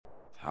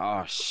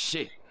Oh,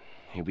 shit.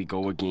 Here we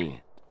go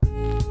again.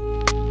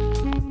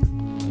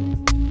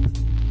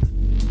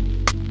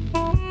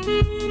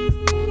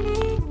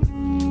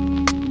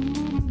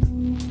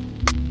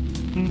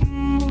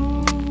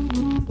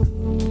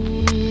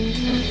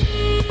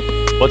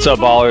 What's up,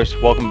 ballers?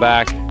 Welcome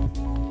back.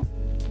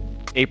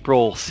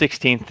 April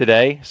 16th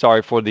today.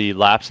 Sorry for the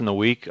lapse in the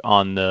week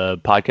on the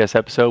podcast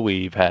episode.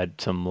 We've had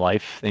some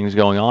life things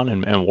going on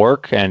and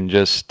work, and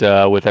just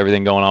with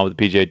everything going on with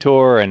the PGA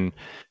Tour and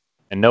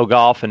no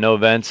golf and no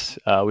events,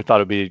 we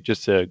thought it'd be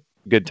just a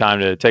good time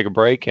to take a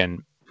break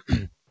and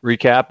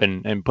recap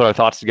and put our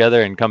thoughts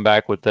together and come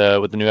back with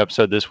the new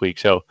episode this week.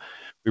 So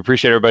we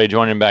appreciate everybody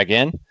joining back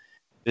in.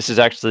 This is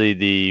actually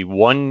the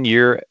 1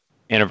 year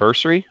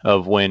anniversary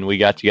of when we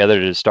got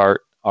together to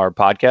start our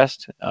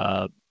podcast.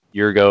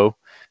 Year ago,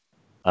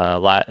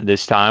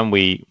 this time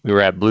we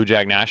were at Blue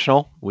Jack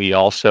National. We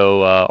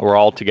also were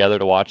all together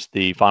to watch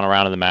the final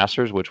round of the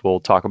Masters, which we'll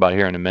talk about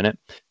here in a minute.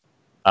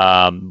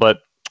 But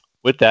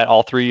with that,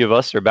 all three of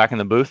us are back in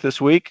the booth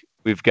this week.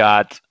 We've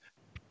got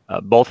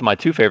both of my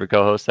two favorite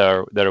co-hosts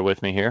that are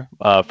with me here.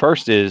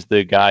 First is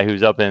the guy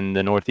who's up in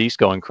the Northeast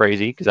going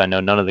crazy because I know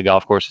none of the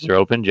golf courses are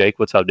open. Jake,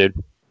 what's up, dude?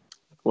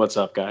 What's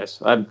up,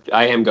 guys?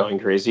 I am going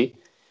crazy,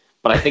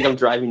 but I think I'm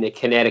driving to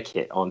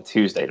Connecticut on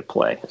Tuesday to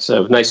play.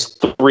 So nice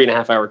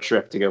 3.5 hour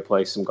trip to go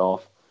play some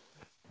golf.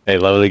 Hey,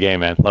 love of the game,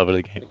 man. Love of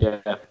the game.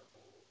 Yeah.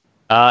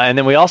 And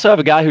then we also have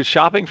a guy who's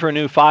shopping for a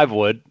new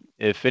 5-wood.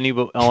 If any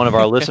one of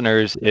our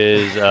listeners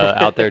is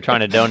out there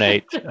trying to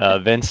donate,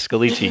 Vince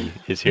Scalici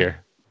is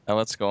here. Oh,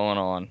 what's going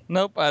on?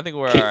 Nope, I think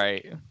we're all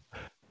right.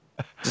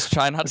 Just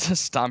try not to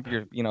stomp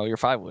your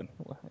 5-wood.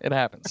 It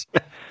happens.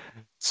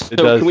 So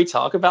can we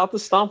talk about the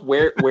stomp?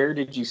 Where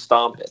did you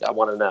stomp it? I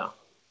want to know.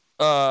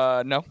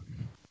 No.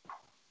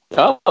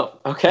 Oh,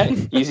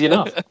 okay. Easy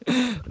enough.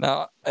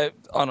 No,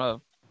 on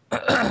a...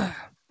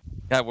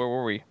 God, where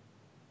were we?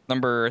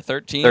 Number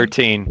 13?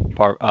 13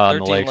 on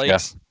the lakes,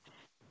 lakes.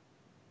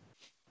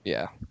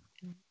 Yeah.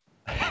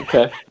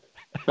 Okay.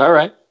 All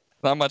right.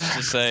 Not much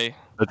to say.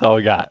 That's all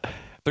we got.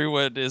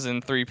 3-wood is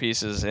in 3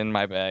 pieces in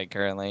my bag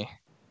currently.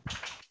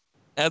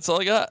 That's all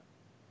I got.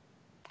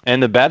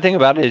 And the bad thing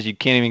about it is you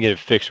can't even get it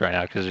fixed right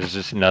now because there's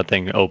just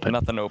nothing open.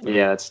 Nothing open.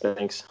 Yeah, it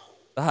stinks.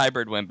 The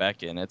hybrid went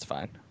back in. It's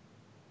fine.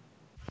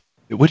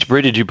 Which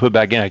bridge did you put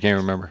back in? I can't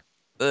remember.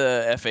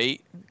 The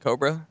F8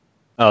 Cobra.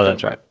 Oh,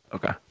 that's right.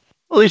 Okay.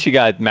 Well, at least you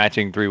got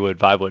matching 3-wood,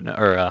 5-wood,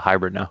 or a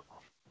hybrid now.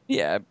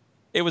 Yeah,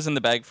 it was in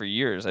the bag for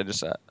years. I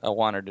just I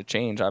wanted to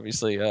change.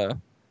 Obviously,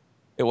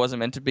 it wasn't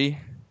meant to be.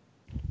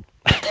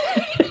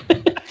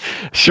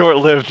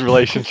 Short-lived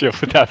relationship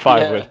with that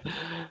 5-wood. Yeah.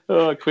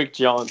 Oh, quick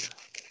jaunt.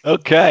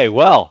 Okay,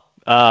 well,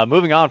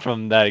 moving on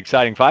from that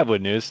exciting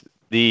 5-wood news,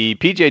 the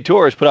PGA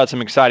Tour has put out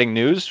some exciting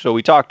news. So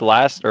we talked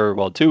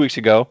 2 weeks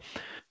ago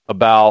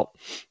about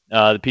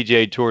the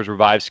PGA Tour's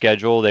revised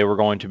schedule. They were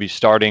going to be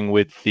starting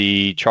with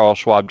the Charles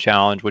Schwab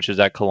Challenge, which is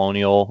at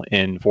Colonial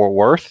in Fort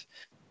Worth.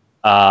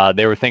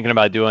 They were thinking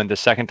about doing the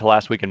second to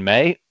last week in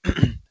May.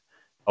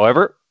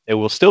 However, it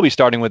will still be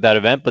starting with that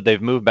event, but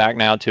they've moved back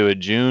now to a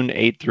June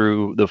 8th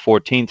through the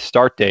 14th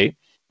start date.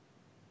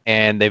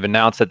 And they've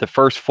announced that the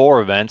first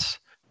 4 events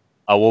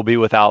will be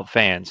without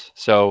fans.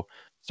 So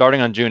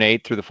starting on June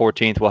 8th through the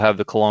 14th, we'll have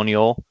the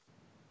Colonial.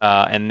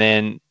 And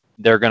then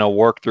they're going to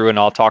work through, and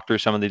I'll talk through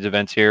some of these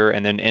events here,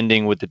 and then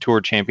ending with the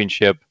Tour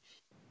Championship,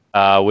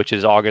 which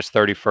is August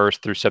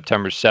 31st through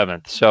September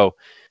 7th. So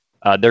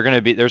there's going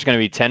to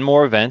be 10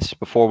 more events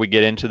before we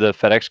get into the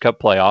FedEx Cup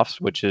playoffs,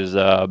 which is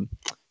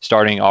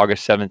starting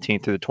August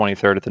 17th through the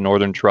 23rd at the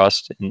Northern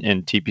Trust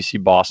in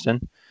TPC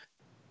Boston.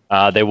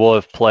 They will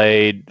have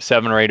played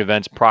 7 or 8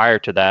 events prior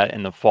to that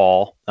in the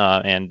fall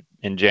and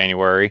in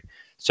January.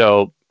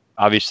 So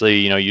obviously,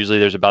 usually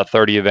there's about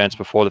 30 events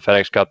before the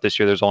FedEx Cup. This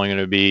year, there's only going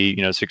to be,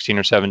 16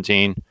 or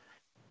 17.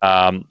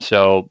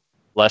 So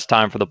less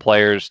time for the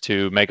players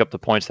to make up the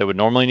points they would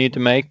normally need to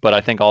make. But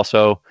I think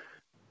also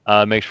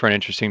makes for an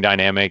interesting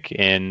dynamic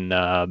in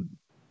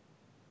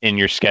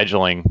your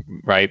scheduling,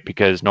 right?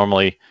 Because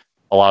normally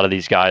a lot of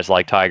these guys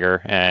like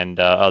Tiger and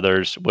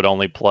others would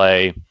only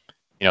play,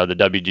 the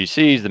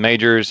WGCs, the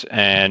majors,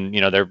 and,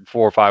 their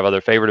 4 or 5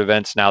 other favorite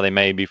events. Now they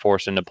may be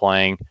forced into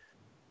playing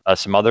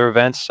some other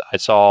events. I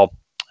saw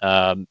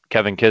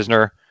Kevin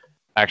Kisner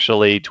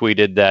actually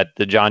tweeted that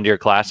the John Deere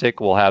Classic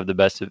will have the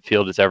best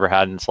field it's ever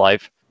had in its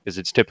life because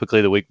it's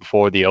typically the week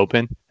before the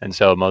Open. And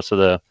so most of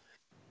the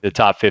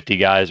top 50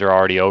 guys are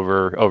already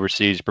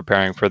overseas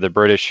preparing for the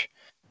British.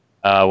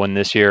 When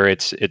this year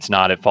it's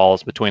not. It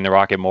falls between the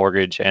Rocket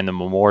Mortgage and the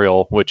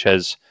Memorial, which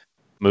has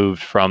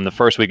moved from the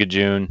first week of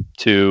June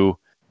to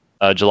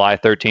July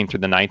 13th through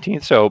the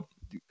 19th. So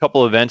a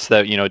couple of events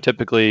that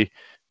typically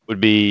would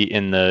be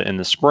in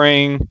the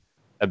spring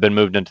have been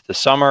moved into the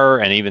summer,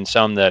 and even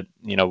some that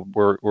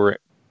were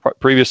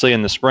previously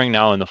in the spring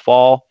now in the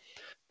fall.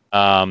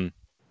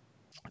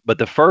 But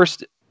the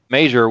first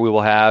major we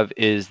will have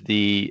is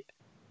the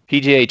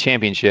PGA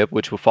Championship,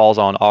 which falls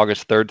on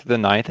August 3rd to the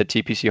 9th at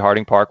TPC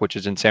Harding Park, which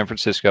is in San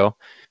Francisco.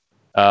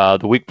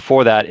 The week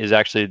before that is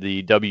actually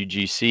the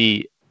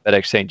WGC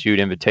FedEx St. Jude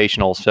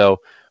Invitational. So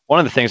one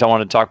of the things I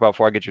wanted to talk about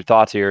before I get your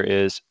thoughts here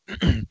is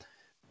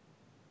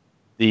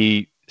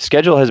the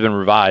schedule has been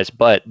revised,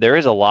 but there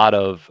is a lot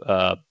of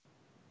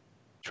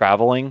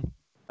traveling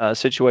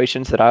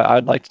situations that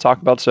I'd like to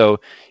talk about. So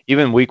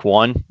even week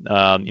one,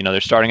 they're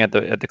starting at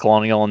the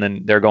Colonial, and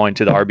then they're going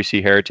to the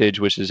RBC Heritage,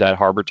 which is at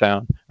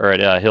Harbortown or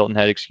at Hilton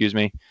Head, excuse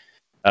me.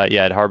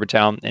 At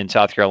Harbortown in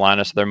South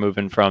Carolina. So they're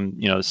moving from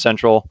the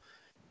Central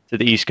to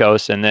the East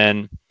Coast, and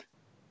then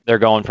they're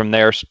going from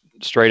there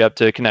straight up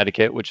to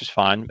Connecticut, which is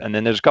fine. And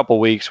then there's a couple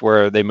weeks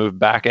where they move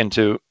back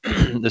into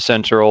the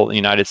Central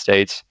United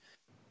States,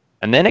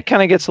 and then it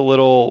kind of gets a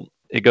little.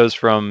 It goes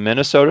from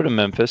Minnesota to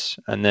Memphis,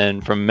 and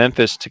then from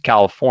Memphis to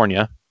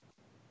California,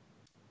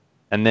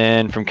 and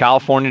then from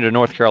California to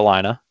North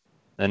Carolina,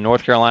 then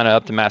North Carolina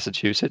up to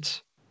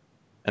Massachusetts,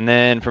 and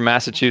then from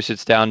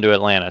Massachusetts down to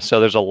Atlanta. So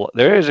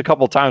there is a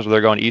couple of times where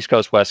they're going East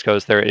Coast, West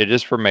Coast. There it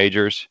is for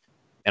majors,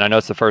 and I know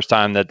it's the first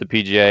time that the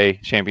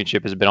PGA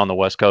Championship has been on the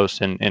West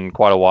Coast in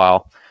quite a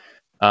while.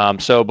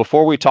 So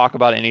before we talk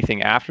about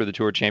anything after the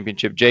Tour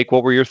Championship, Jake,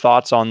 what were your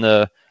thoughts on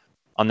the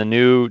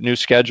new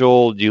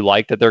schedule? Do you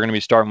like that they're going to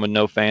be starting with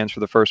no fans for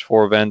the first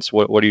 4 events?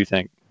 What do you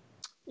think?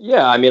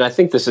 Yeah, I mean, I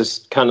think this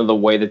is kind of the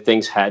way that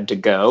things had to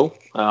go.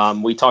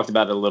 We talked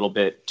about it a little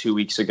bit 2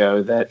 weeks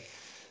ago that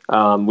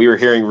we were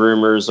hearing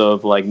rumors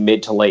of like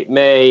mid to late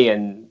May,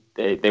 and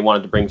they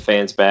wanted to bring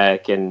fans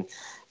back, and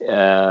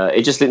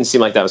it just didn't seem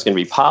like that was going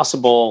to be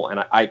possible.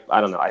 And I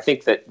don't know. I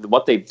think that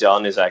what they've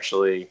done is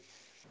actually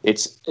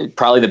it's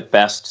probably the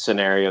best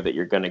scenario that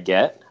you're going to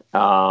get.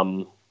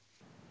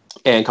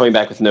 And coming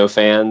back with no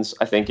fans,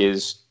 I think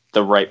is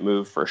the right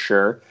move for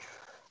sure.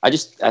 I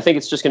think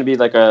it's just going to be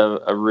like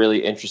a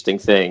really interesting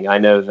thing. I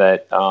know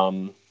that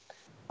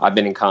I've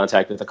been in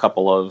contact with a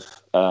couple of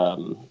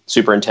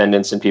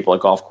superintendents and people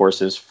at golf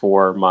courses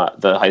for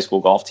the high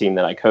school golf team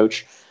that I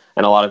coach.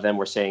 And a lot of them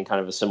were saying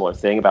kind of a similar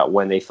thing about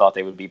when they thought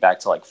they would be back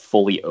to like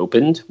fully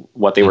opened.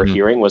 What they were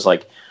hearing was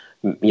like,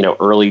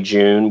 early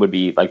June would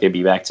be like they'd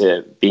be back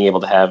to being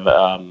able to have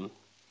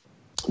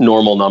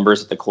normal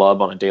numbers at the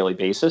club on a daily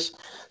basis.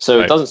 So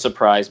It doesn't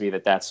surprise me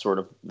that that's sort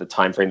of the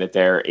time frame that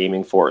they're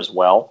aiming for as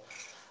well.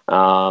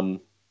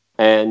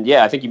 And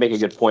yeah, I think you make a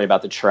good point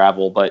about the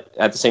travel, but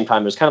at the same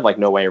time, there's kind of like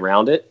no way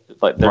around it.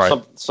 But there's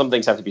some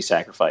things have to be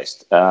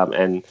sacrificed,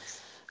 and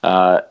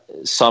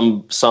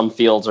some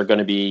fields are going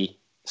to be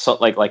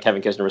like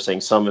Kevin Kisner was saying.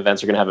 Some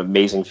events are going to have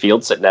amazing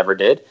fields that never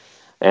did,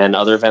 and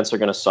other events are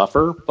going to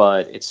suffer.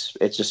 But it's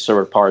just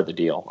sort of part of the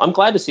deal. I'm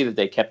glad to see that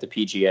they kept the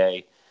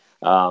PGA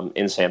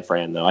in San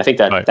Fran, though. I think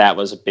that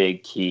was a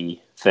big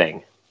key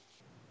thing.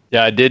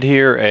 Yeah, I did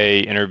hear a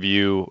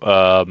interview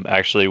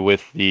actually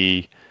with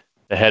the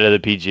head of the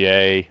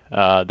PGA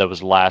that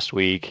was last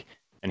week,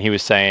 and he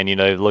was saying,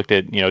 they've looked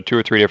at 2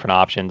 or 3 different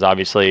options.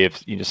 Obviously,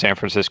 if San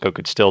Francisco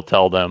could still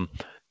tell them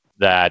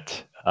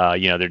that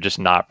they're just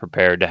not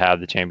prepared to have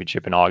the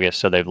championship in August,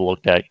 so they've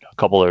looked at a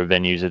couple of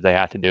venues if they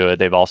have to do it.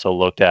 They've also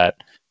looked at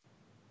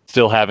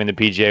still having the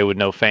PGA with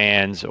no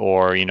fans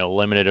or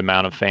limited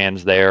amount of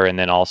fans there, and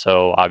then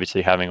also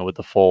obviously having it with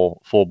the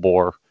full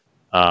bore.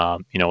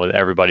 With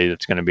everybody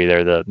that's going to be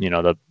there,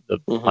 the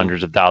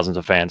hundreds of thousands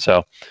of fans.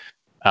 So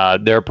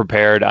they're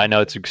prepared. I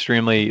know it's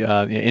extremely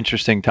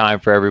interesting time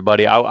for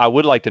everybody. I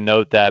would like to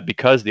note that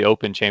because the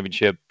Open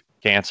Championship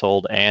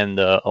canceled and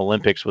the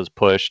Olympics was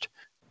pushed,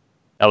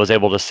 I was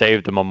able to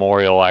save the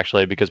Memorial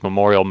actually because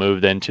Memorial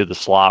moved into the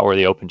slot where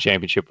the Open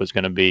Championship was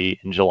going to be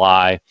in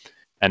July.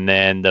 And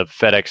then the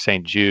FedEx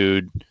St.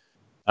 Jude,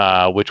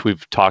 which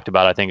we've talked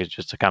about, I think is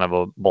just a kind of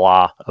a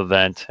blah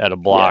event at a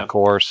blah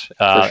course.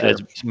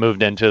 It's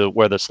moved into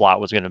where the slot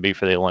was going to be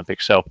for the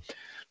Olympics. So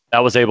that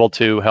was able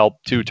to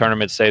help 2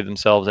 tournaments save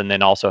themselves, and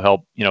then also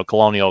help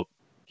Colonial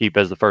keep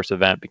as the first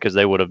event because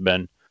they would have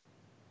been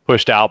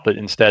pushed out, but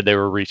instead they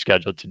were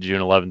rescheduled to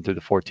June 11th through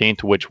the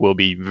 14th, which will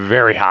be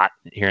very hot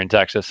here in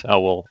Texas.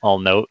 I'll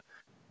note.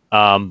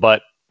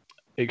 But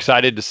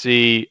excited to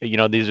see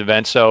these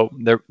events. So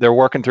they're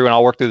working through, and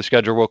I'll work through the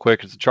schedule real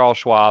quick. It's the Charles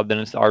Schwab, then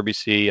it's the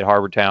RBC at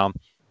Harbortown,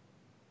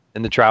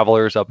 then the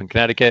Travelers up in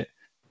Connecticut,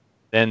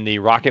 then the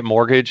Rocket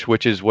Mortgage,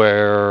 which is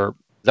where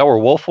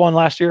Wolf won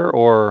last year,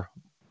 or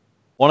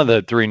one of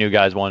the 3 new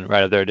guys won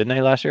right up there, didn't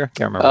they last year?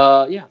 Can't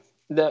remember. Yeah.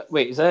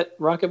 Wait, is that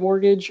Rocket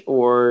Mortgage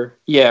or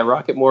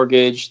Rocket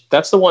Mortgage?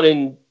 That's the one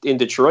in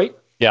Detroit.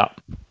 Yeah,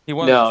 he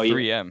won the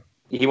 3M.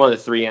 He won the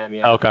 3M.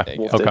 Yeah.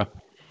 Okay.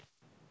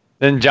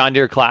 Then John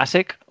Deere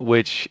Classic,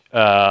 which,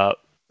 as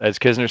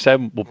Kisner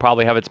said, will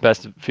probably have its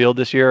best field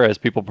this year as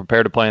people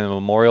prepare to play in the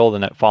Memorial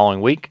the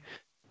following week.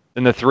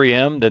 Then the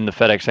 3M, then the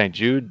FedEx St.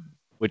 Jude,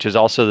 which is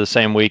also the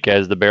same week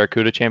as the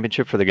Barracuda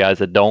Championship for the guys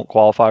that don't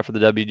qualify for the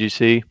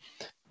WGC.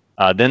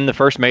 Then the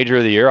first major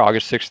of the year,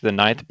 August 6th to the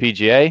 9th, the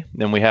PGA.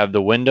 Then we have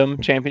the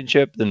Wyndham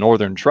Championship, the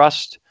Northern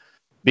Trust,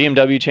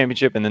 BMW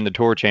Championship, and then the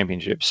Tour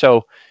Championship.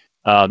 So,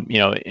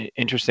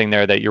 interesting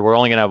there that we're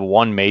only going to have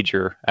 1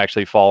 major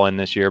actually fall in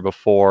this year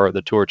before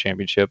the Tour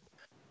Championship.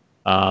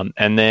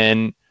 And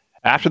then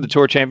after the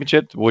Tour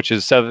Championship, which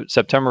is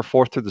September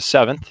 4th through the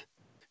 7th,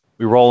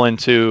 we roll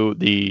into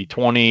the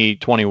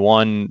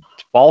 2021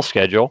 fall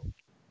schedule,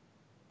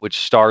 which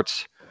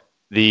starts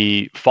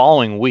the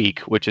following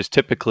week, which is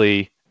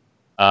typically,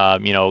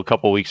 a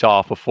couple weeks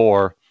off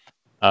before,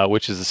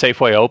 which is the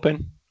Safeway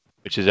Open,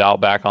 which is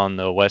out back on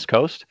the West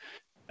Coast.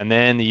 And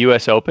then the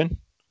U.S. Open,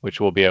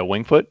 which will be at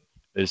Wingfoot,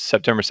 is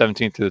September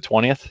 17th through the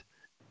 20th.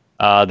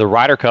 The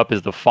Ryder Cup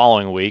is the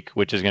following week,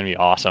 which is going to be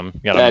awesome.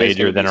 You got a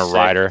major, then a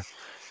Ryder.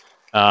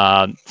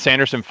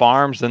 Sanderson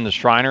Farms, then the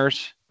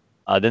Shriners,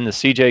 then the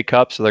CJ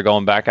Cup. So they're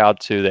going back out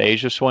to the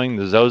Asia Swing,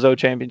 the Zozo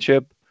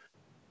Championship.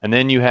 And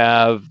then you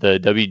have the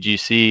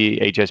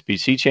WGC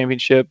HSBC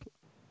Championship,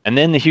 and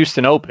then the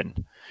Houston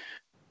Open,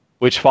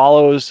 which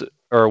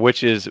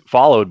is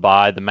followed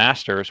by the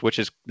Masters, which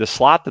is the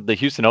slot that the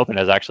Houston Open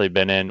has actually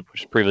been in,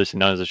 which was previously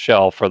known as a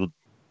shell, for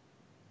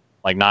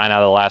like 9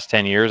 out of the last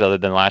 10 years, other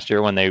than last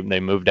year when they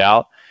moved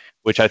out,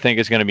 which I think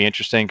is going to be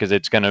interesting because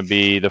it's going to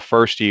be the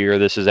first year.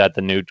 This is at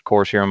the new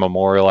course here in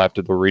Memorial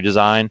after the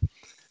redesign.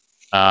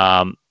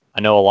 I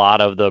know a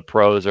lot of the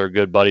pros are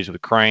good buddies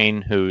with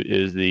Crane, who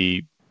is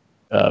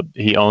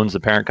he owns the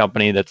parent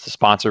company that's the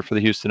sponsor for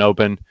the Houston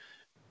Open.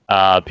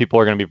 People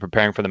are going to be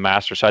preparing for the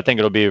Masters, so I think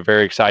it'll be a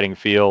very exciting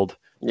field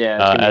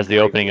as the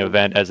opening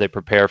event as they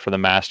prepare for the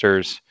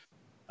Masters,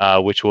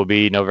 which will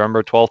be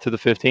November 12th to the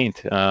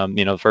 15th.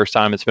 The first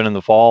time it's been in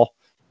the fall,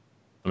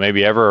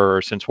 maybe ever,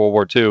 or since World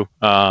War II.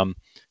 And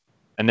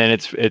then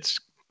it's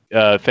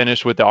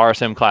finished with the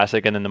RSM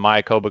Classic and then the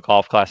Mayakoba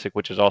Golf Classic,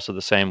 which is also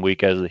the same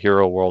week as the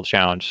Hero World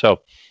Challenge.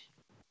 So,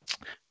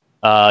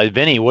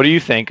 Vinny, what do you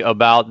think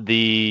about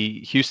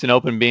the Houston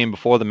Open being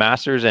before the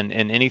Masters, and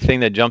anything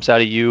that jumps out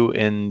at you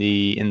in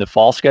the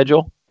fall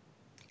schedule?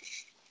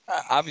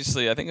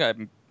 Obviously, I think I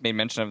made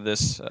mention of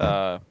this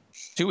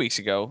 2 weeks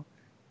ago.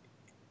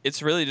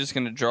 It's really just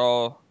going to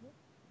draw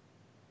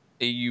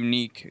a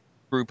unique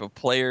group of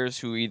players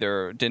who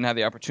either didn't have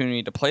the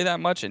opportunity to play that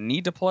much and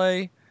need to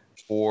play,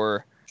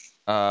 or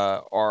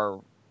are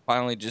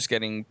finally just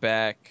getting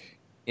back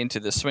into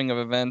the swing of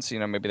events.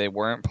 Maybe they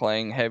weren't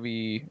playing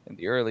heavy in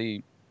the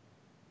early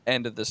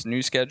end of this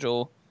new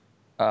schedule,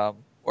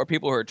 or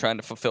people who are trying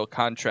to fulfill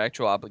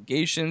contractual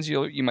obligations.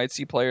 You might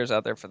see players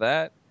out there for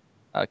that,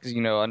 because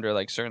under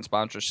like certain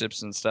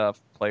sponsorships and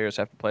stuff, players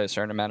have to play a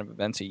certain amount of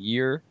events a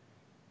year.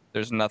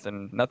 There's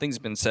nothing's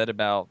been said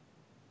about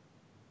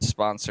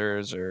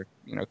sponsors or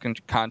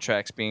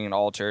contracts being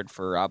altered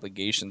for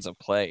obligations of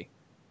play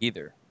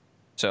either.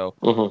 So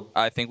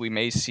I think we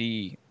may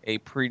see a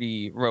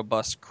pretty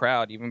robust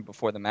crowd even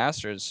before the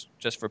Masters,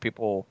 just for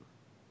people,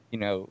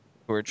 who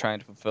are trying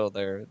to fulfill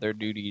their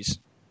duties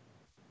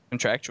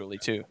contractually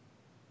too.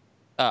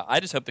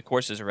 I just hope the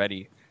course is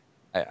ready.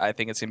 I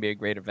think it's going to be a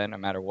great event no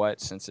matter what,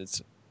 since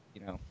it's,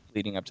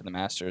 leading up to the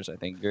Masters. I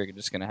think you're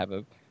just going to have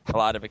a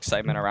lot of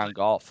excitement around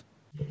golf.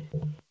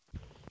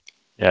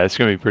 Yeah, it's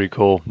going to be pretty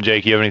cool.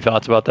 Jake, you have any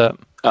thoughts about that?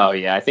 Oh,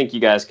 yeah. I think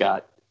you guys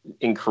got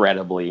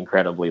incredibly,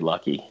 incredibly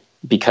lucky,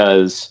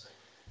 because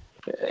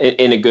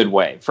in a good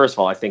way. First of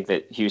all, I think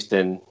that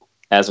Houston,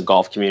 as a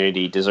golf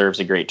community, deserves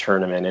a great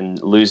tournament,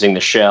 and losing the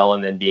shell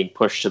and then being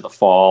pushed to the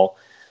fall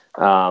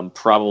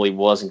probably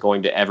wasn't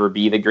going to ever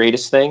be the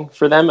greatest thing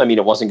for them. I mean,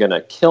 it wasn't going to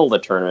kill the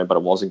tournament, but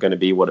it wasn't going to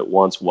be what it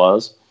once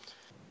was.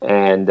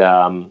 And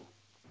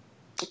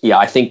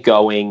I think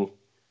going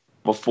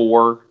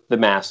before the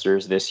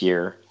Masters this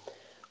year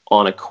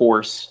on a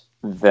course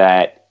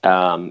that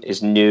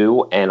is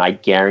new, and I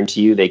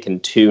guarantee you they can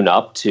tune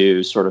up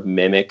to sort of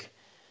mimic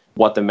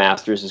what the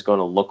Masters is going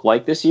to look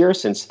like this year,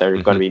 since they're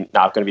going to be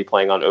not going to be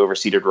playing on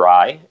overseeded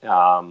rye. They're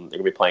going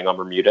to be playing on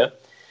Bermuda.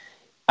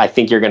 I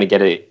think you're going to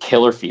get a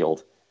killer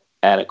field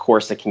at a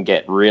course that can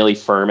get really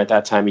firm at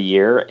that time of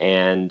year,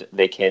 and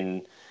they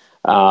can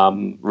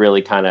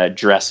really kind of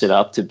dress it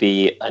up to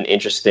be an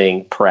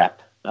interesting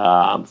prep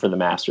for the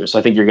Masters. So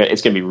I think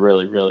it's going to be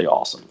really, really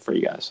awesome for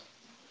you guys.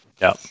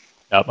 Yep,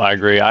 I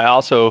agree. I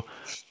also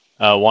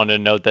wanted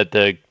to note that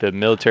the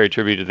military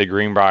tribute to the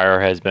Greenbrier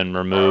has been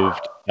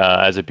removed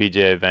as a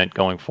PGA event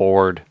going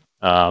forward.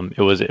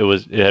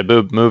 It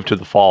had moved to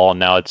the fall, and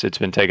now it's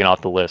been taken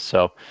off the list.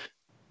 So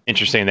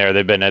interesting there.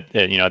 They've been at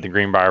the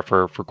Greenbrier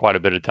for quite a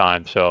bit of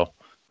time. So,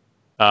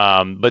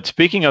 but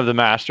speaking of the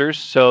Masters,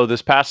 so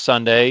this past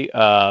Sunday,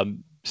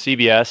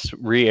 CBS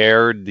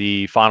re-aired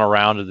the final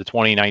round of the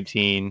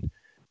 2019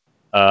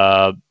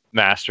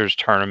 Masters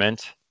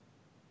tournament.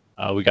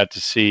 We got to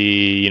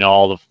see,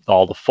 all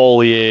the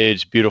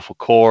foliage, beautiful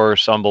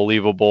course,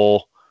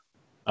 unbelievable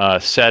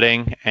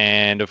setting,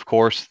 and of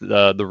course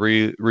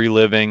the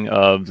reliving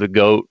of the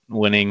GOAT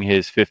winning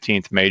his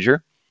 15th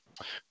major.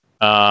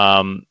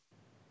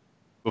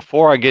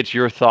 Before I get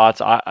your thoughts,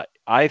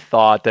 I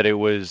thought that it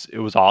was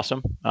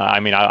awesome. I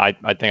think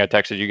I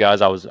texted you guys.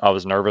 I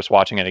was nervous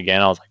watching it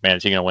again. I was like, man,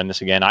 is he going to win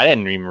this again? I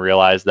didn't even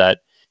realize that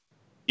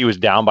he was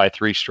down by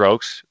 3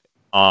 strokes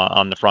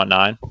on the front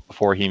 9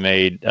 before he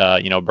made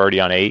birdie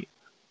on 8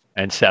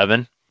 and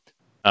 7.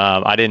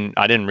 I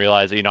didn't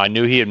realize, I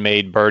knew he had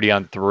made birdie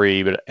on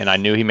 3, and I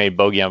knew he made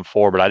bogey on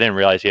 4, but I didn't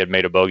realize he had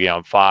made a bogey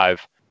on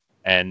 5.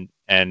 And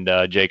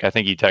Jake, I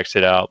think he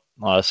texted out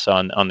us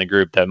on the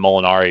group that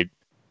Molinari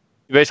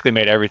he basically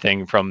made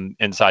everything from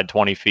inside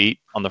 20 feet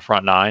on the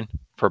front nine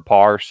for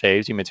par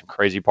saves. He made some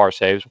crazy par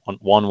saves.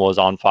 One was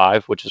on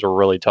 5, which is a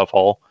really tough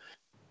hole.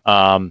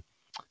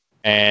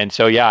 And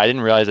so, yeah, I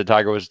didn't realize that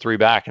Tiger was 3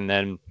 back. And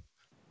then,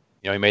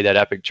 he made that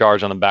epic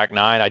charge on the back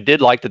 9. I did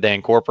like that they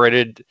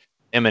incorporated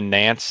him and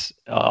Nance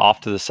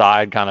off to the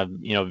side, kind of,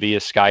 via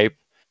Skype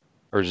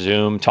or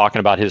Zoom, talking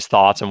about his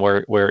thoughts and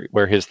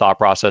where his thought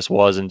process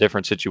was in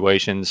different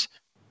situations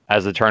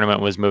as the tournament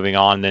was moving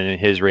on, and then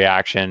his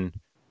reaction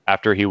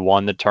after he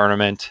won the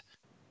tournament.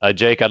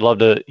 Jake, I'd love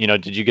to,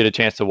 did you get a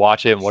chance to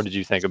watch it? And what did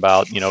you think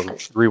about,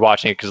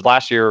 rewatching it? Because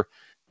last year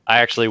I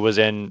actually was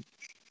in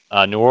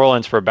New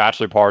Orleans for a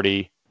bachelor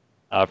party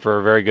for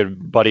a very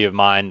good buddy of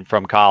mine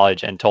from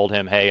college, and told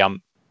him, hey,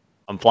 I'm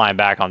flying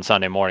back on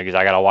Sunday morning because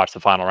I got to watch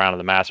the final round of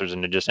the Masters,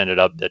 and it just ended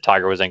up that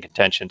Tiger was in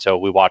contention. So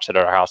we watched it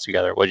at our house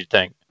together. What did you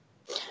think?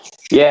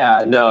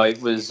 Yeah, no,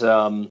 it was.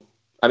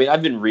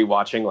 I've been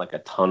rewatching like a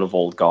ton of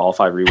old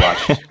golf. I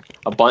rewatched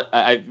a bunch.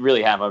 I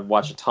really have. I've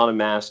watched a ton of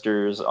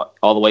Masters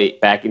all the way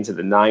back into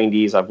the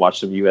 '90s. I've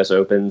watched some U.S.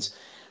 Opens,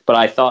 but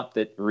I thought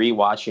that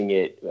rewatching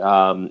it,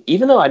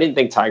 even though I didn't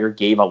think Tiger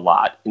gave a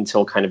lot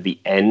until kind of the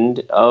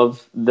end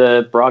of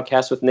the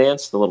broadcast with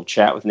Nance, the little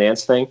chat with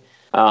Nance thing.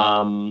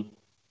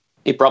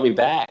 It brought me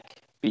back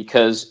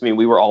because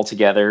we were all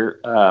together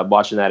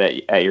watching that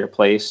at your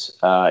place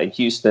in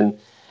Houston,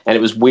 and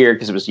it was weird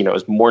because it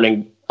was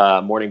morning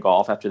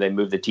golf after they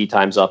moved the tee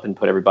times up and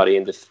put everybody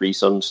into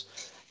threesomes,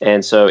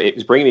 and so it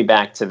was bringing me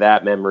back to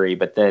that memory.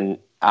 But then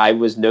I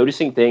was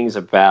noticing things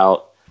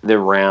about the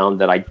round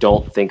that I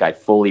don't think I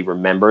fully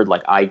remembered.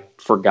 Like I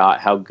forgot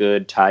how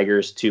good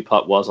Tiger's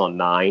 2-putt was on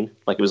 9.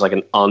 Like it was like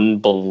an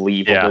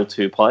unbelievable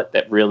 2-putt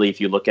that really, if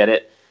you look at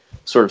it,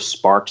 sort of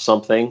sparked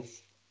something.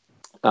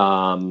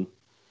 And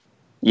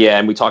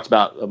we talked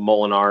about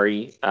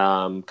Molinari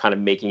kind of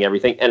making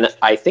everything. And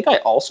I think I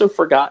also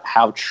forgot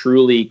how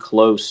truly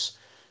close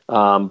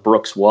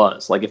Brooks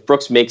was. Like if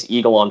Brooks makes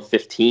eagle on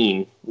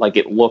 15, like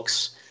it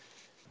looks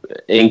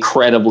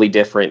incredibly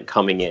different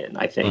coming in,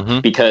 I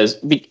think,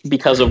 because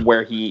of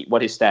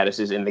what his status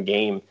is in the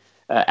game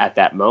at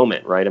that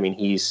moment, right? I mean,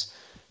 he's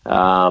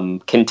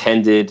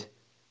contended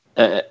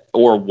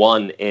or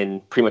won in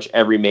pretty much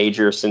every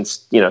major since,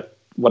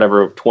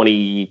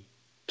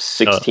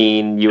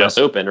 2016 U.S.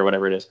 Open or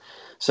whatever it is.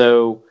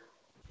 So,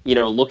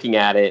 looking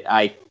at it,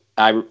 I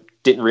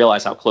didn't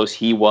realize how close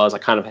he was. I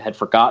kind of had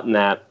forgotten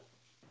that,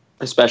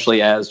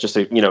 especially as just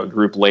a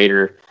group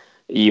later,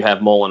 you have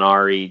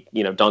Molinari,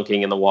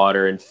 dunking in the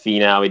water and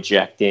Finau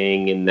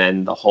ejecting, and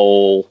then the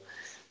whole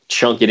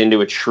chunk it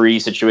into a tree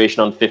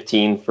situation on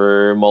 15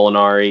 for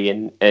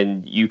Molinari,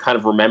 and you kind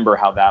of remember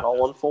how that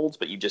all unfolds,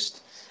 but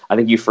I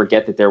think you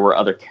forget that there were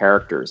other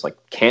characters. Like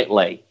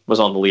Cantlay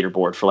was on the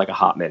leaderboard for like a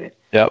hot minute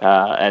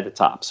at the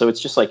top. So it's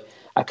just like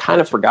I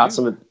kind of forgot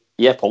some of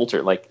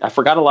Poulter. Like I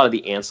forgot a lot of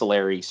the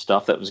ancillary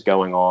stuff that was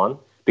going on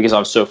because I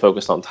was so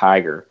focused on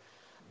Tiger.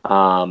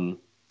 And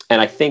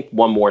I think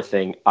one more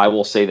thing, I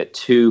will say that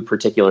 2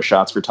 particular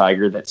shots for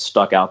Tiger that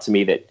stuck out to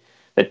me that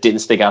didn't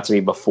stick out to me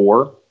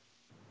before.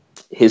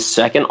 His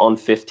second on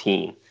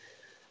 15,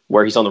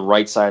 where he's on the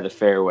right side of the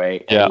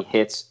fairway and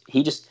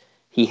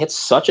he hits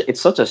such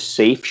a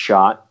safe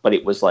shot, but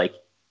it was a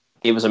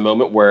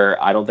moment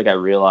where I don't think I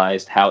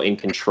realized how in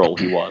control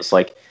he was.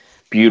 Like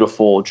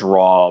beautiful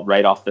draw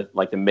right off the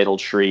middle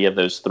tree of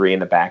those 3 in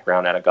the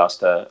background at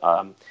Augusta,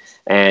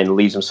 and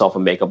leaves himself a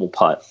makeable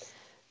putt.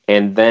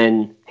 And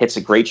then hits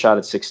a great shot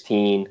at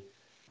 16,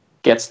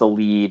 gets the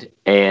lead.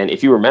 And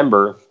if you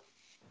remember,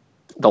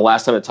 the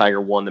last time that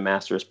Tiger won the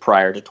Masters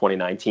prior to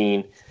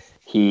 2019,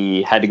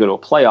 he had to go to a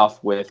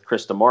playoff with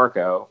Chris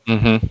DeMarco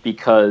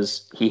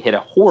because he hit a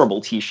horrible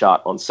tee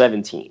shot on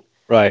 17.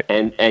 Right.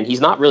 And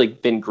he's not really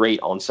been great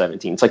on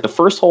 17. It's like the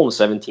first hole and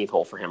the 17th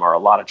hole for him are a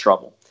lot of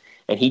trouble.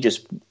 And he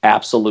just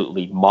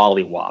absolutely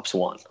mollywops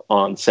one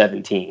on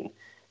 17.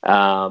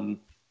 And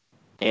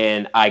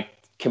I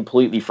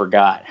completely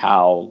forgot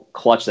how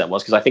clutch that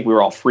was because I think we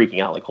were all freaking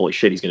out like, holy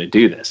shit, he's going to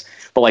do this.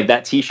 But like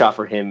that tee shot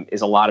for him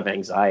is a lot of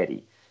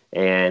anxiety,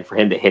 and for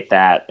him to hit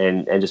that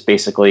and just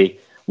basically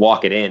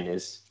walk it in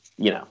is,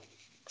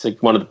 it's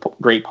like one of the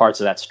great parts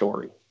of that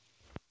story.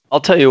 I'll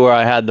tell you where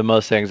I had the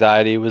most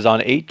anxiety was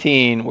on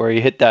 18, where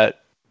he hit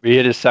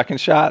his second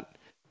shot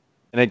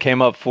and it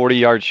came up 40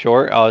 yards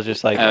short. I was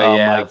just like,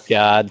 my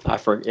God,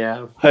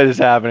 what is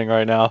happening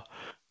right now?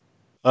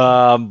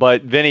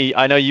 But Vinny,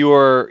 I know you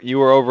were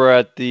over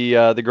at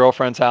the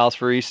girlfriend's house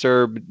for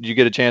Easter. Did you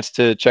get a chance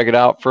to check it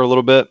out for a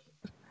little bit?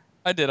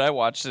 I did. I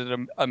watched it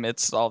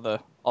amidst all the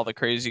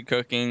crazy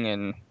cooking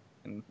and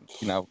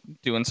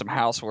doing some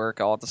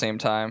housework all at the same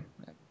time,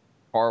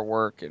 bar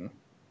work and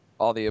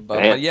all the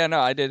above. But yeah, no,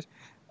 I did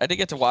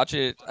get to watch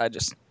it.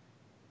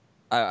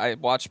 I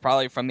watched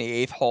probably from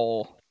the 8th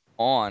hole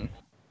on,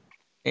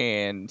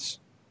 and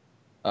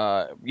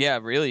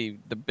really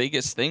the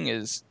biggest thing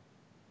is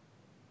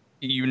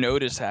you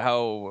notice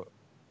how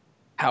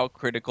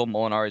critical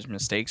Molinari's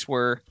mistakes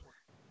were.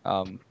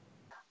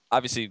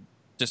 Obviously,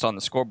 just on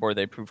the scoreboard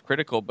they proved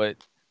critical, but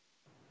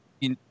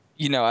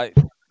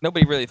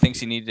nobody really thinks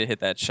he needed to hit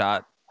that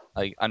shot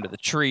like under the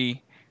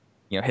tree,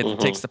 Mhm.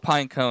 takes the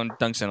pine cone,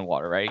 dunks in the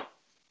water, right?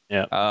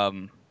 Yeah.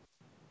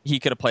 He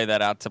could have played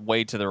that out to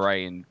way to the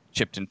right and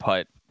chipped and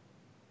putt.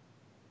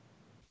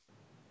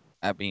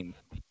 I mean,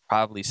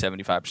 probably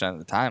 75% of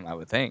the time, I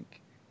would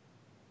think.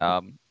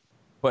 But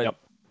Yep.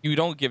 you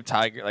don't give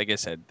Tiger, like I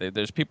said,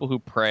 there's people who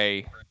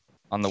prey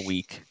on the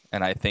weak,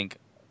 and I think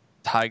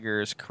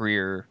Tiger's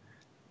career,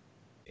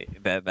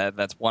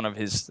 that's one of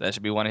his, that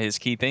should be one of his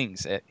key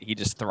things. He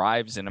just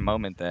thrives in a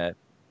moment that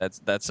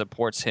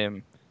supports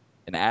him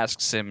and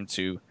asks him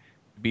to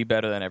be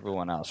better than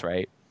everyone else,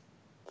 right?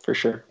 For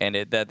sure. And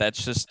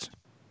that's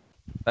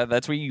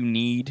what you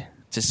need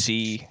to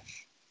see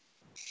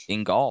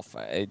in golf.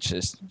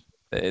 It's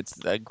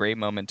a great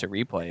moment to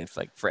replay. It's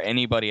like for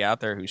anybody out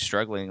there who's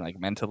struggling like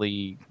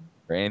mentally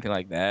or anything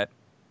like that,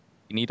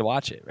 you need to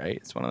watch it, right?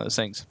 It's one of those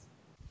things.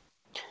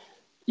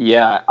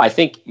 Yeah, I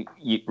think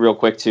real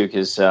quick too,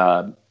 because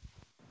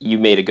you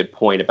made a good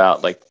point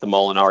about like the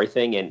Molinari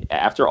thing, and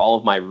after all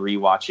of my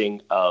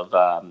rewatching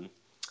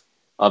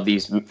of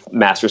these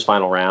Masters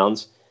final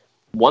rounds,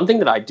 one thing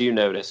that I do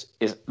notice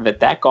is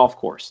that golf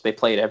course, they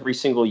play it every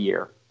single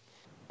year.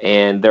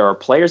 And there are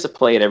players that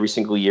play it every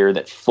single year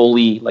that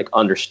fully like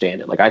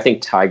understand it. Like I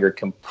think Tiger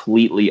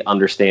completely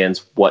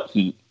understands what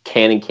he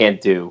can and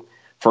can't do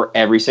for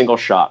every single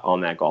shot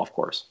on that golf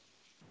course.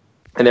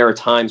 And there are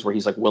times where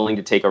he's like willing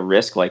to take a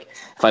risk. Like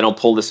if I don't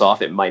pull this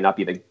off, it might not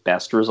be the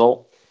best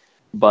result.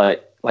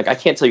 But like I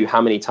can't tell you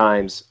how many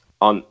times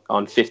on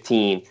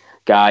 15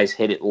 guys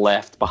hit it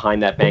left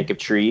behind that bank of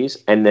trees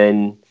and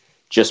then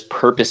just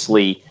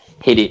purposely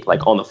hit it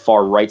like on the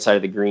far right side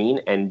of the green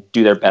and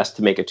do their best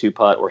to make a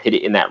 2-putt, or hit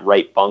it in that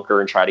right bunker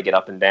and try to get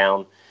up and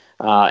down.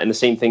 And the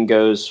same thing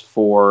goes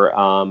for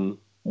on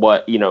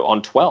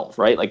 12,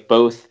 right? Like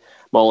both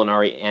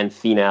Molinari and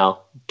Finau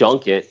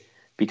dunk it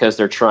because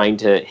they're trying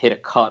to hit a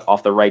cut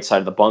off the right side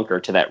of the bunker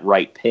to that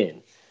right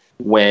pin.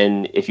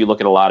 When if you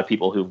look at a lot of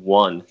people who've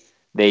won,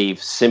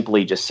 they've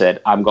simply just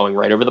said, I'm going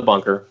right over the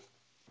bunker.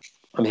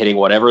 I'm hitting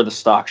whatever the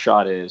stock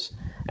shot is,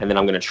 and then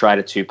I'm going to try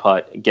to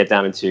 2-putt,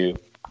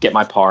 get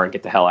my par and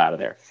get the hell out of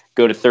there.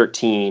 Go to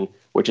 13,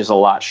 which is a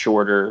lot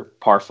shorter,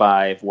 par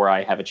 5, where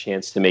I have a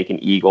chance to make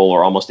an eagle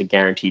or almost a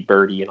guaranteed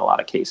birdie in a lot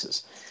of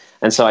cases.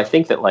 And so I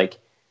think that like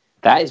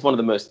that is one of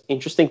the most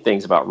interesting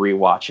things about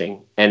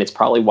rewatching, and it's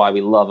probably why we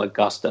love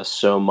Augusta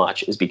so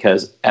much, is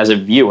because as a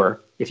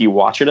viewer, if you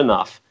watch it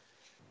enough,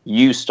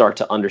 you start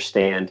to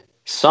understand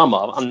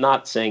I'm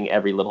not saying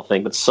every little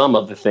thing, but some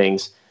of the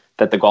things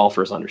that the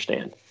golfers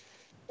understand.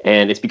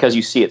 And it's because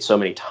you see it so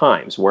many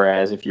times.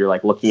 Whereas if you're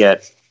like looking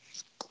at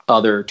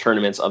other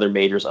tournaments, other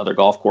majors, other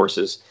golf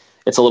courses,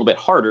 it's a little bit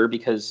harder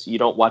because you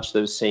don't watch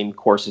those same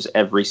courses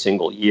every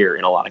single year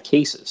in a lot of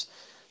cases.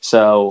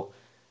 So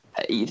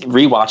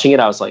rewatching it,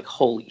 I was like,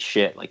 holy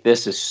shit, like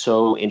this is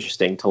so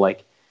interesting to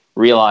like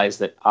realize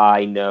that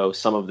I know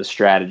some of the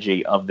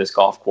strategy of this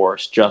golf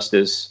course just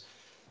as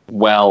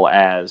well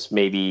as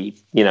maybe,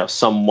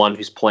 someone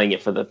who's playing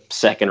it for the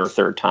second or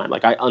third time.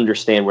 Like I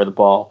understand where the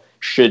ball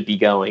should be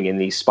going in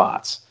these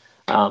spots.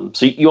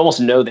 So you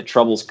almost know that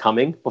trouble's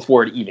coming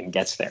before it even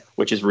gets there,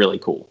 which is really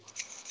cool.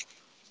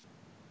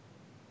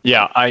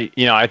 Yeah,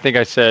 I think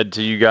I said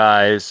to you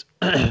guys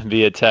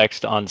via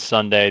text on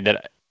Sunday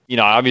that,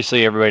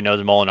 obviously everybody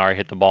knows Molinari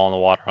hit the ball in the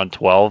water on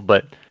 12,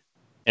 but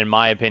in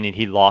my opinion,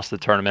 he lost the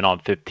tournament on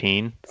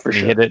 15. For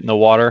sure. He hit it in the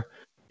water.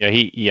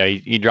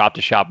 He dropped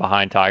a shot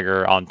behind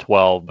Tiger on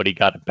 12, but he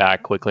got it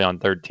back quickly on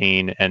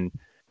 13, and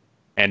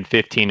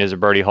 15 is a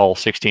birdie hole,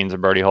 16 is a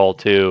birdie hole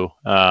too.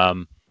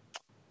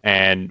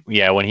 And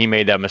when he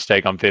made that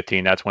mistake on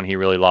 15, that's when he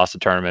really lost the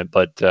tournament.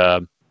 But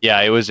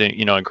it was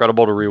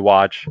incredible to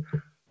rewatch.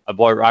 I've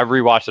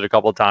rewatched it a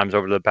couple of times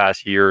over the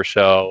past year or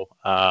so.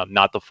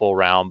 Not the full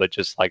round, but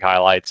just like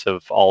highlights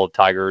of all of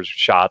Tiger's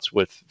shots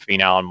with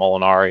Finau and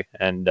Molinari,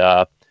 and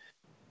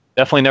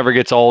definitely never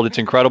gets old. It's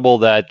incredible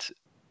that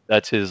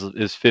that's his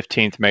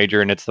 15th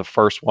major, and it's the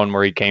first one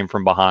where he came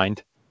from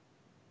behind,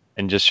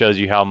 and just shows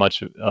you how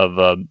much of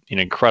an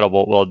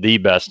incredible, the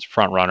best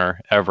front runner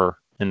ever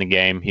in the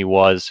game he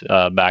was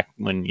back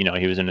when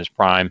he was in his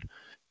prime,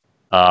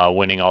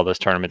 winning all those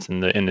tournaments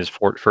in his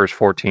first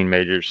 14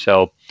 majors.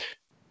 So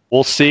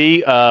we'll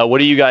see. What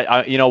do you guys?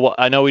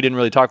 I know we didn't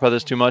really talk about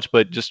this too much,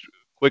 but just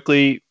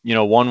quickly,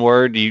 one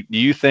word. Do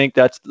you think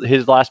that's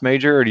his last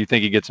major, or do you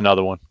think he gets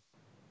another one?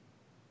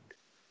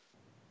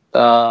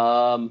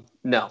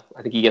 No,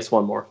 I think he gets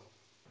one more.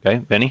 Okay,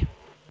 Benny.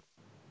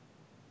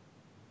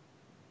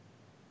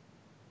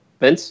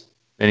 Vince?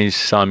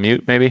 Benny's on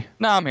mute, maybe.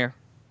 No, I'm here.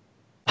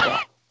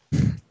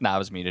 No, I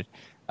was muted.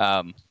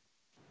 No,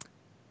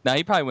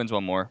 he probably wins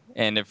one more,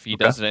 and if he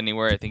does it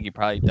anywhere, I think he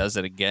probably does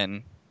it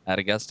again at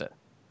Augusta.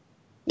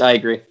 I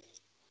agree.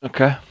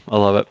 Okay, I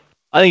love it.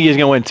 I think he's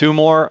going to win 2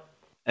 more,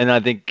 and I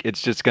think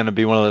it's just going to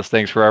be one of those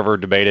things forever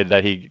debated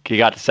that he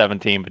got to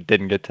 17 but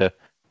didn't get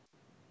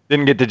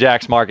to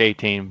Jack's mark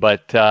 18.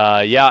 But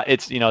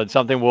it's it's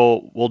something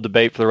we'll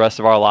debate for the rest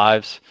of our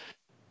lives,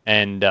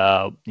 and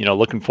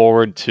looking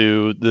forward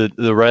to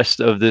the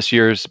rest of this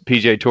year's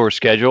PGA Tour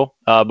schedule.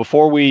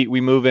 Before we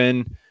move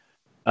in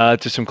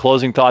to some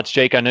closing thoughts.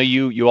 Jake, I know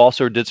you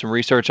also did some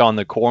research on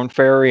the Corn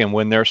Ferry and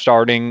when they're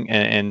starting,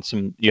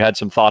 and you had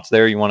some thoughts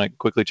there. You want to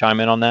quickly chime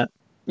in on that?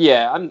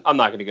 Yeah, I'm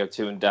not going to go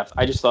too in depth.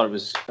 I just thought it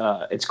was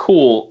it's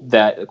cool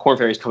that the Corn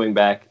Ferry is coming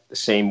back the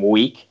same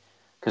week,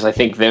 because I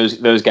think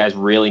those guys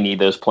really need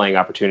those playing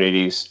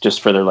opportunities just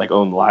for their like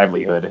own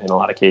livelihood in a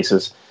lot of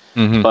cases.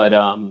 Mm-hmm.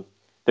 But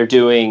they're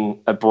doing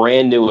a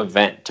brand new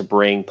event to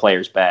bring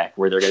players back,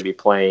 where they're going to be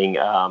playing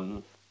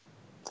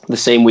the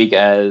same week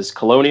as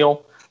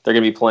Colonial. They're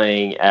going to be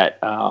playing at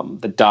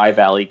the Dye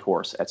Valley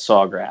course at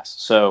Sawgrass.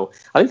 So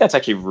I think that's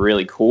actually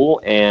really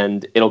cool,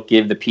 and it'll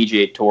give the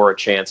PGA Tour a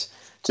chance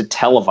to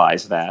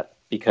televise that,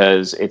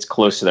 because it's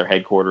close to their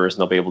headquarters and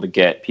they'll be able to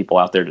get people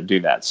out there to do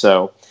that.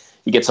 So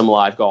you get some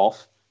live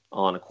golf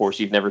on a course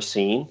you've never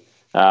seen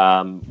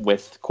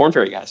with Corn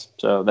Ferry guys.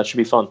 So that should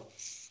be fun.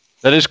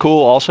 That is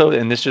cool also,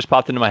 and this just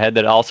popped into my head,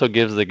 that it also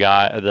gives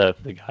the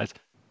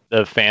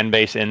fan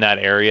base in that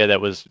area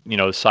that was,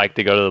 psyched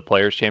to go to the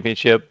Players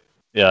Championship,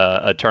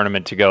 a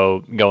tournament to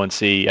go and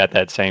see at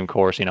that same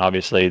course.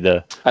 Obviously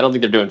I don't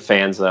think they're doing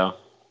fans though.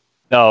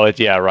 No,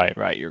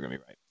 right. You're gonna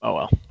be right. Oh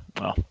well.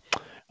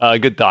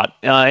 Good thought.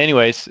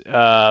 Anyways,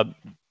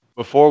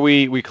 before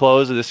we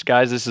close this,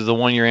 guys, this is the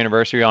 1 year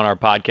anniversary on our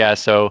podcast.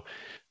 So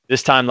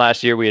this time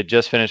last year, we had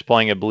just finished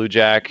playing at Blue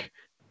Jack.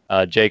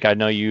 Jake, I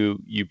know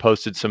you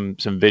posted some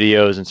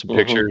videos and some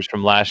pictures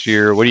from last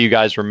year. What do you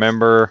guys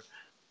remember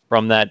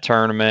from that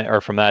tournament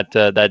or from that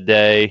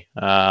day?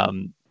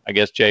 I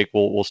guess Jake,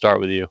 we'll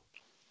start with you.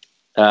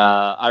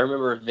 I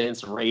remember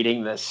Vince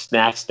rating the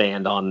snack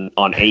stand on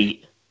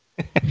 8.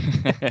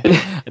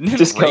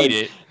 Just rate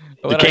it.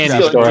 The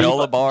candy store.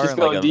 Granola bar just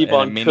and going deep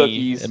on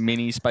cookies. A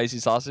mini spicy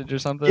sausage or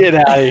something. Get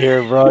out of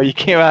here, bro! You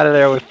came out of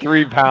there with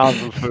 3 pounds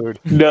of food.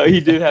 No, he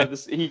did have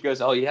this. He goes,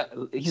 "Oh yeah."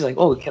 He's like,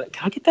 "Oh, can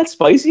I get that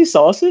spicy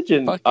sausage?"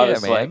 And Fuck I yeah,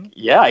 was man. like,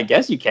 "Yeah, I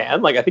guess you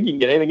can. Like, I think you can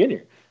get anything in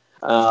here."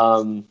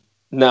 No,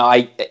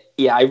 I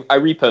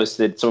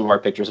reposted some of our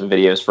pictures and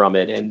videos from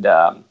it, and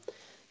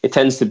it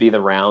tends to be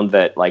the round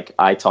that like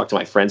I talk to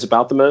my friends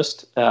about the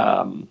most,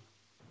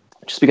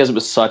 just because it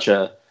was such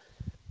a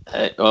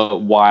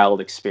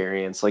wild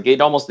experience. Like, it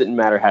almost didn't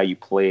matter how you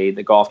played.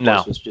 The golf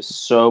course was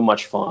just so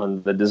much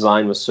fun. The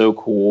design was so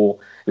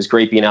cool. It was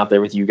great being out there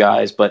with you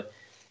guys, but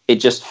it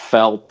just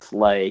felt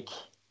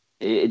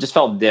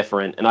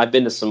different. And I've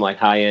been to some like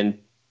high-end,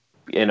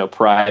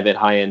 private,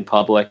 high-end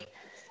public,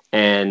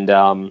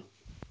 and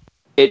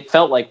it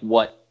felt like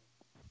what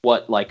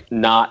like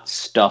not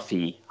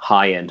stuffy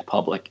high-end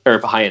public or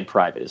high-end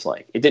private is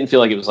like. It didn't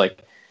feel like it was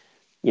like,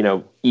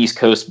 East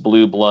Coast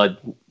blue blood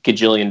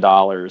gajillion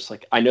dollars.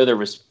 Like, I know there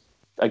was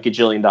a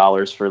gajillion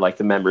dollars for like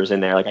the members in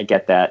there. Like, I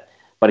get that,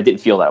 but it didn't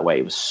feel that way.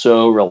 It was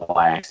so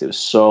relaxed. It was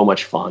so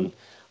much fun.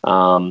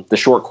 The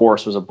short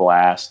course was a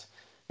blast.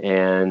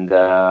 And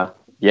I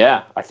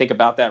think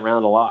about that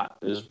round a lot.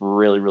 It was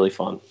really, really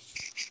fun.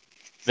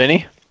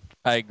 Vinny?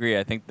 I agree.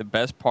 I think the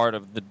best part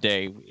of the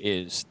day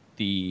is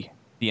the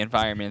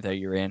environment that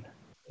you're in,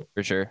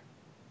 for sure.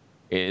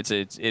 It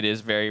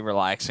is very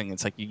relaxing.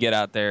 It's like you get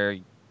out there,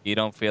 you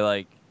don't feel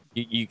like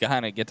you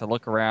kind of get to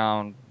look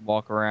around,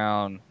 walk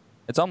around.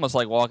 It's almost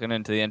like walking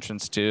into the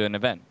entrance to an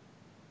event,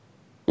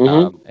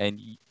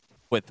 and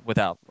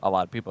without a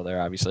lot of people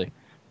there, obviously.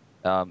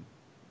 And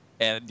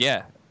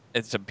yeah,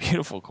 it's a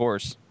beautiful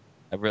course.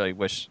 I really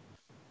wish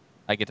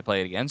I get to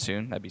play it again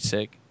soon. That'd be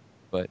sick.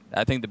 But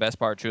I think the best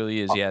part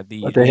truly is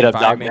the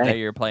environment that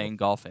you're playing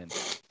golf in.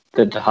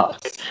 The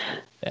dog.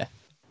 Yeah.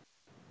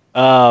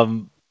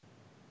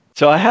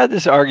 So I had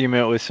this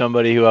argument with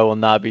somebody who I will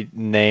not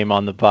name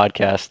on the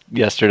podcast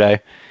yesterday,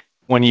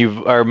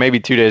 or maybe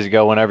 2 days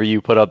ago, whenever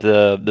you put up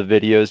the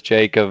videos,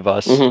 Jake, of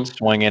us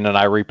swinging, and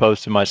I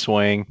reposted my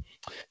swing.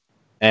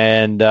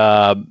 And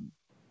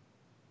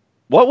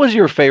what was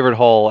your favorite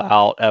hole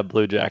out at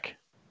Blue Jack?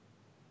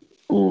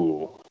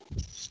 Ooh.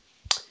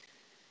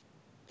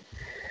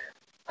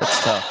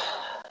 That's tough.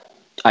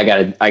 I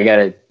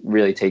gotta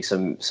really take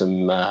some. So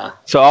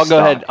I'll go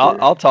ahead.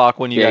 I'll talk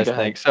when you guys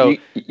think. So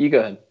you go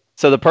ahead.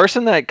 So the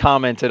person that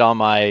commented on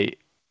my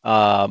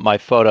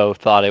photo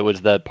thought it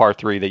was the par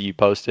 3 that you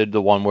posted,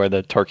 the one where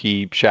the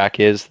turkey shack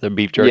is, the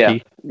beef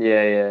jerky.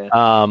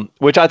 Yeah.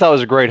 Which I thought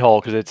was a great hole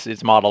because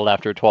it's modeled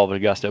after 12 at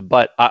Augusta.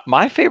 But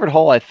my favorite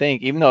hole, I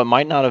think, even though it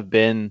might not have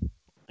been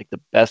like the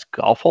best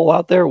golf hole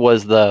out there,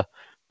 was the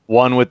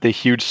one with the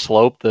huge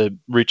slope, the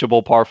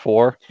reachable par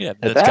 4. Yeah,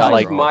 that's got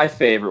like my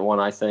favorite one,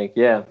 I think.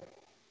 Yeah.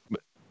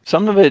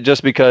 Some of it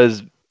just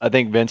because I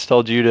think Vince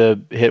told you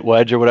to hit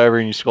wedge or whatever,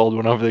 and you scolded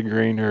one over the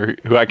green, or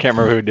I can't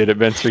remember who did it,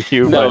 Vince or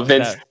you. No,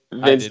 Vince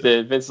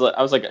did. Vince,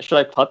 I was like, should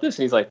I putt this?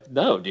 And he's like,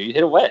 no, dude, you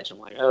hit a wedge. I'm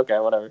like, okay,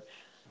 whatever.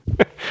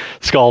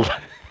 Scold.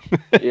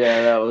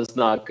 Yeah, that was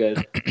not good.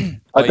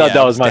 I thought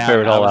that was my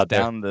favorite hole out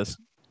there.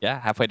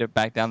 Halfway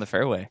back down the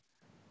fairway.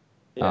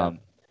 Yeah.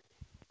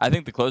 I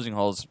think the closing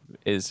holes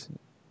is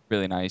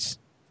really nice.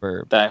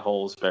 That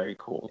hole is very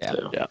cool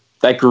too. Yeah.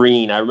 That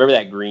green, I remember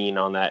that green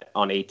on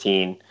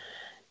 18.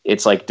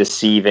 It's like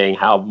deceiving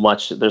how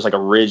much there's like a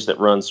ridge that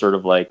runs sort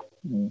of like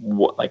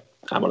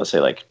I want to say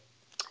like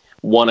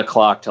 1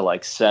 o'clock to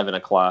like 7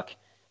 o'clock.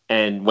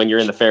 And when you're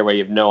in the fairway,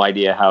 you have no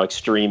idea how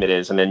extreme it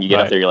is. And then you get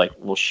up there, you're like,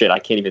 well, shit, I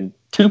can't even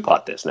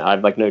two-putt this now. I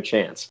have like no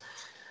chance.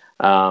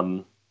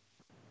 Yeah,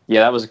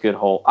 that was a good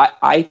hole.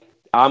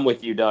 I'm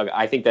with you, Doug.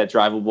 I think that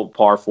drivable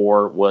par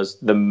 4 was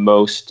the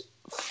most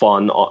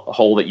fun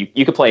hole that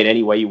you could play it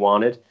any way you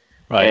wanted.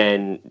 Right.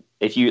 And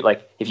if you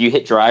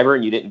hit driver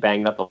and you didn't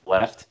bang it up the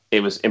left,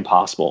 it was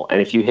impossible.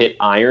 And if you hit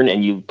iron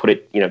and you put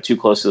it, too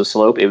close to the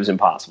slope, it was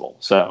impossible.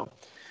 So,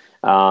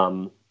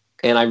 and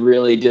I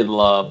really did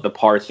love the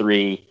par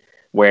 3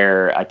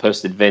 where I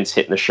posted Vince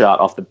hitting the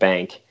shot off the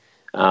bank.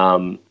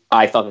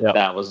 I thought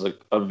that was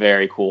a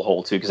very cool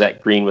hole too, because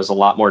that green was a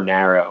lot more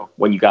narrow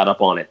when you got up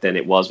on it than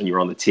it was when you were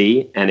on the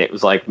tee. And it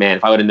was like, man,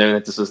 if I would have known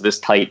that this was this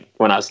tight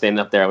when I was standing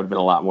up there, I would have been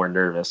a lot more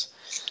nervous.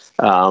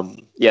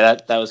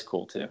 That was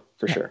cool too,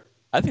 for sure.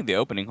 I think the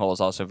opening hole is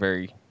also a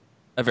very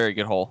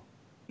good hole.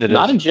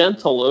 Not a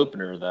gentle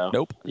opener though.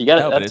 Nope.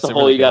 That's the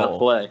hole you got to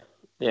play.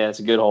 Yeah, it's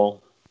a good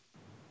hole.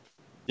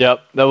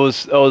 Yep, that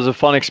was a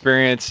fun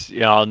experience.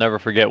 I'll never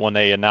forget when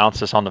they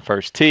announced us on the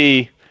first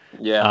tee.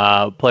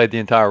 Yeah. Played the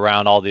entire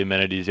round, all the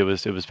amenities. It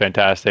was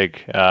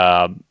fantastic.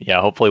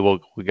 Hopefully we'll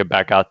get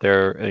back out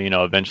there,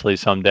 eventually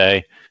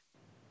someday.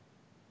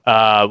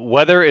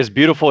 Weather is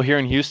beautiful here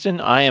in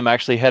Houston. I am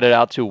actually headed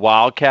out to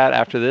Wildcat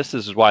after this.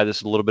 This is why this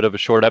is a little bit of a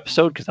short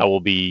episode, because I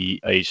will be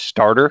a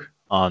starter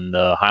on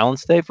the Highland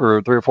Stay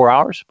for 3 or 4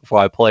 hours before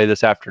I play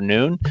this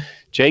afternoon.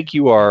 Jake,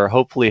 you are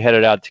hopefully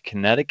headed out to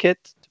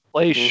Connecticut to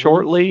play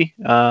shortly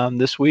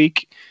this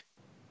week.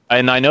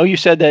 And I know you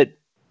said that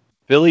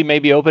Philly may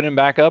be opening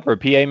back up, or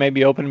PA may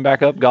be opening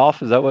back up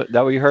golf. Is that what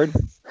you heard?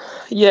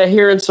 Yeah,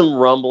 hearing some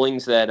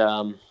rumblings that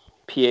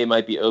PA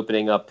might be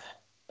opening up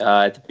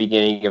at the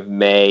beginning of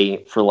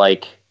May for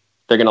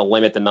they're going to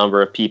limit the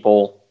number of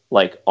people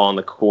on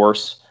the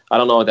course. I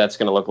don't know what that's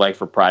going to look like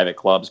for private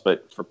clubs,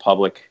 but for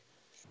public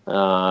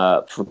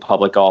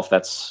golf,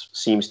 that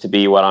seems to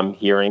be what I'm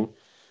hearing.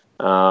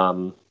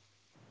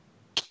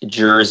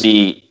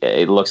 Jersey,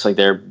 it looks like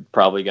they're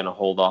probably going to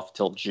hold off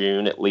till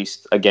June, at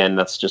least. Again,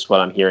 that's just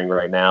what I'm hearing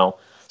right now.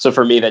 So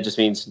for me, that just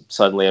means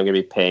suddenly I'm going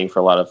to be paying for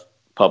a lot of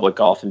public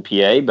golf in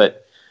PA,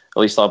 but at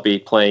least I'll be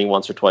playing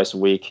once or twice a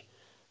week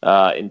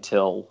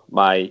until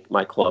my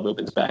club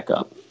opens back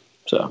up.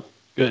 So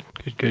good.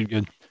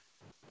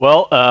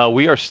 Well,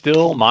 we are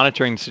still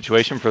monitoring the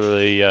situation for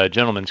the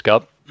Gentleman's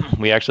Cup.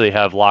 We actually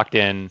have locked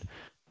in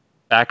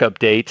backup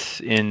dates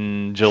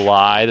in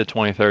July, the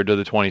 23rd to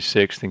the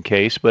 26th, in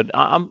case. But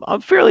I'm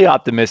fairly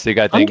optimistic.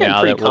 I think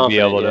now that we'll be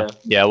able to.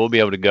 Yeah, we'll be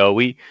able to go.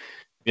 We,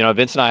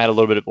 Vince and I had a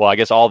little bit of. Well, I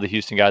guess all the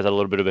Houston guys had a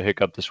little bit of a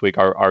hiccup this week.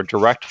 Our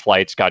direct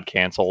flights got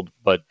canceled,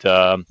 but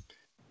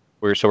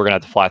we're gonna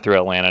have to fly through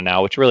Atlanta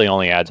now, which really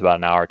only adds about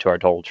an hour to our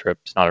total trip.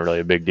 It's not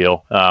really a big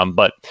deal.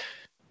 But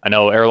I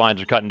know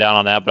airlines are cutting down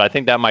on that, but I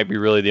think that might be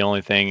really the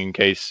only thing in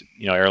case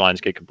airlines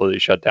get completely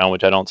shut down,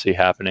 which I don't see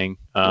happening.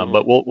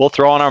 But we'll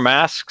throw on our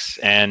masks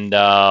and we'll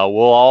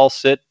all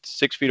sit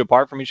 6 feet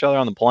apart from each other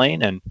on the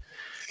plane, and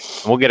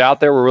we'll get out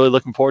there. We're really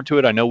looking forward to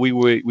it. I know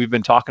we've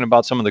been talking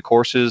about some of the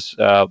courses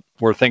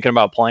we're thinking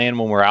about playing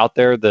when we're out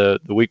there the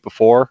week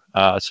before.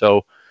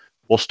 So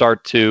we'll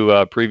start to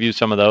preview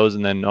some of those,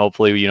 and then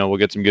hopefully we'll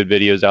get some good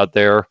videos out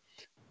there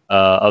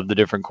of the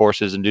different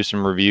courses and do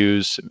some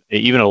reviews,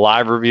 even a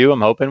live review.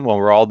 I'm hoping when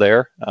we're all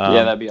there.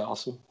 Yeah, that'd be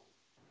awesome.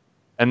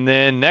 And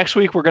then next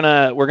week we're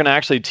gonna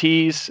actually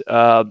tease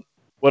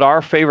what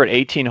our favorite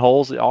 18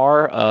 holes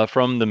are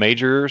from the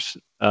major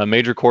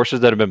courses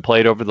that have been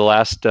played over the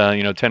last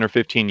 10 or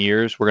 15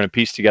 years. We're gonna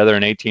piece together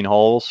in 18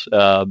 holes.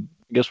 I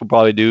guess we'll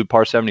probably do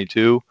par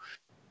 72.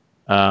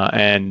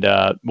 And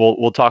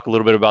we'll talk a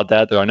little bit about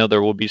that. Though I know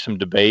there will be some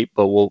debate,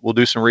 but we'll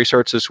do some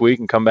research this week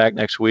and come back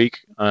next week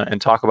and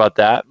talk about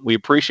that. We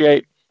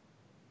appreciate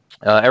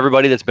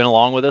everybody that's been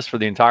along with us for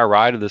the entire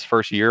ride of this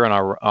first year on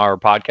our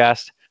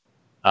podcast.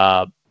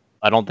 I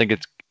don't think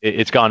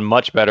it's gone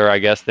much better, I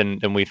guess,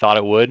 than we thought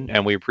it would,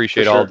 and we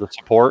appreciate all of the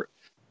support.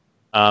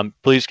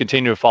 Please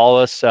continue to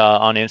follow us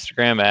on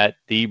Instagram at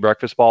The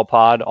Breakfast Ball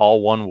Pod,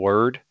 all one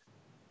word.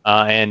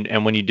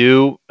 And when you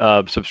do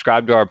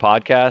subscribe to our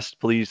podcast,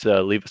 please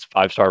leave us a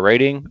 5-star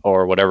rating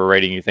or whatever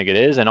rating you think it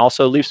is. And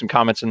also leave some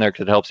comments in there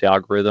because it helps the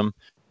algorithm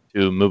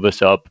to move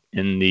us up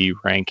in the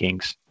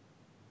rankings.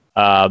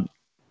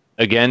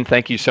 Again,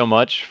 thank you so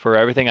much for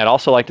everything. I'd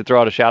also like to throw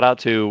out a shout out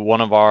to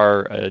one of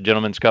our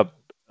Gentleman's Cup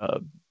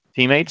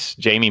teammates,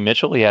 Jamie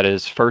Mitchell. He had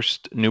his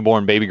first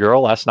newborn baby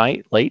girl last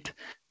night, late.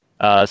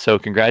 So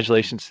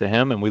congratulations to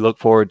him. And we look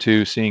forward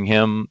to seeing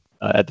him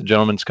at the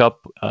Gentleman's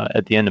Cup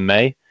at the end of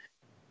May.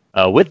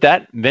 With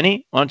that,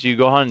 Vinny, why don't you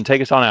go on and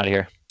take us on out of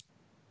here?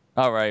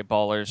 All right,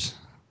 ballers.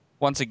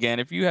 Once again,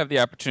 if you have the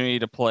opportunity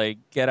to play,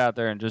 get out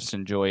there and just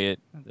enjoy it.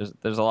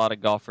 There's a lot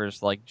of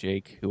golfers like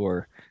Jake who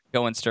are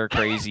going stir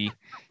crazy,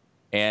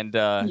 and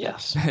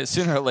yes,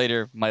 sooner or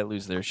later might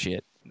lose their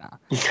shit. Nah.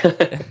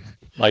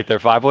 Like their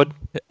 5-wood?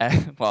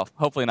 Well,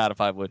 hopefully not a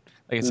 5-wood.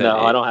 Like I said, no,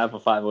 I don't have a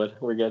 5-wood.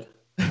 We're good.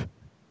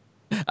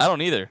 I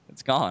don't either.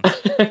 It's gone.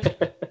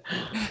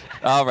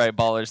 All right,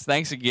 ballers.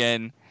 Thanks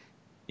again.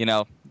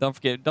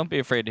 don't be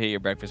afraid to hit your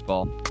breakfast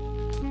ball.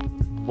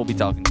 We'll be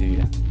talking to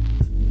you.